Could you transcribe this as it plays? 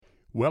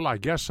Well, I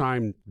guess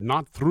I'm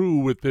not through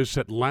with this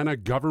Atlanta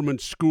government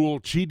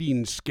school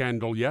cheating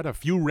scandal yet. A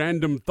few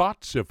random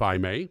thoughts, if I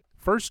may.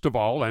 First of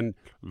all, and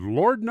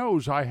Lord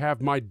knows I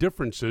have my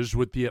differences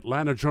with the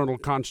Atlanta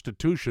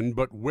Journal-Constitution,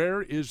 but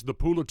where is the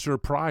Pulitzer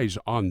Prize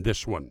on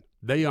this one?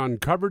 They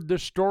uncovered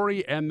this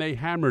story and they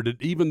hammered it,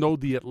 even though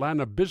the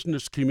Atlanta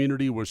business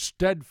community was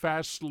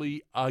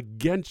steadfastly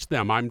against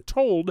them. I'm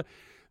told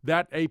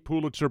that a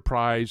Pulitzer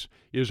Prize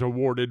is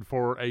awarded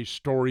for a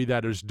story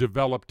that is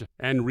developed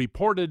and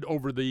reported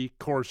over the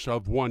course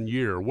of 1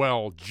 year.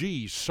 Well,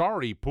 gee,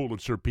 sorry,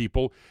 Pulitzer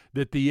people,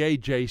 that the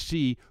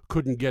AJC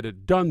couldn't get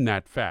it done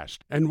that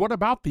fast. And what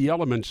about the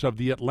elements of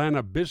the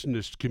Atlanta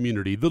business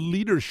community, the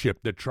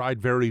leadership that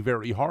tried very,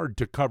 very hard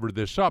to cover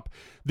this up?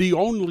 The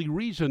only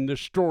reason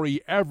this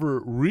story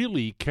ever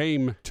really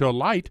came to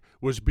light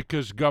was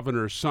because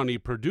Governor Sonny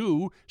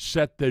Perdue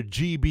set the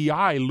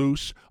GBI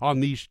loose on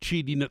these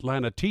cheating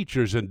Atlanta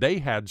teachers, and they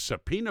had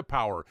subpoena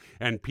power,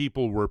 and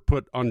people were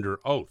put under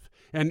oath.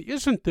 And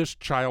isn't this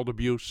child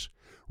abuse?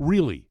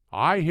 Really,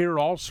 I hear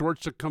all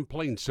sorts of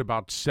complaints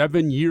about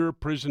 7-year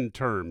prison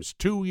terms,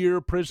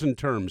 2-year prison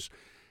terms.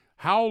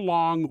 How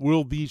long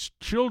will these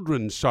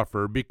children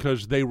suffer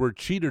because they were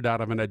cheated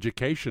out of an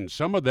education?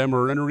 Some of them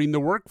are entering the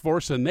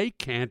workforce and they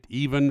can't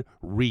even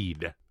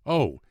read.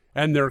 Oh,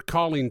 and they're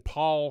calling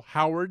Paul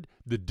Howard,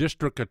 the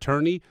district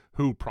attorney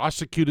who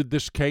prosecuted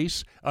this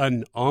case,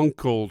 an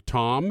Uncle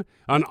Tom.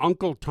 An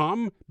Uncle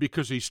Tom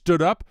because he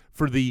stood up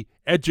for the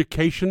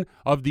education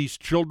of these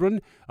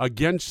children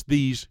against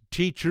these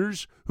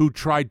teachers who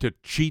tried to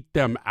cheat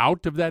them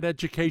out of that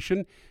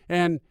education.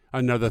 And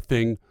another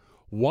thing,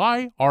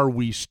 why are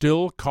we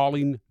still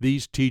calling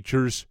these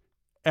teachers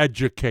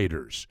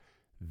educators?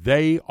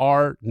 They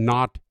are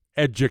not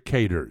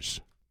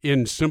educators.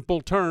 In simple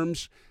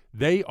terms,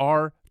 they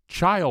are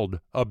child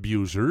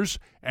abusers,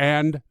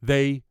 and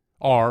they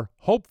are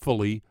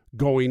hopefully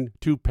going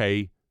to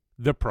pay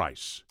the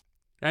price.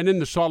 And in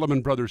the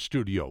Solomon Brothers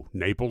studio,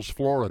 Naples,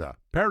 Florida,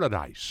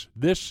 Paradise,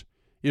 this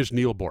is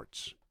Neal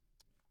Boortz.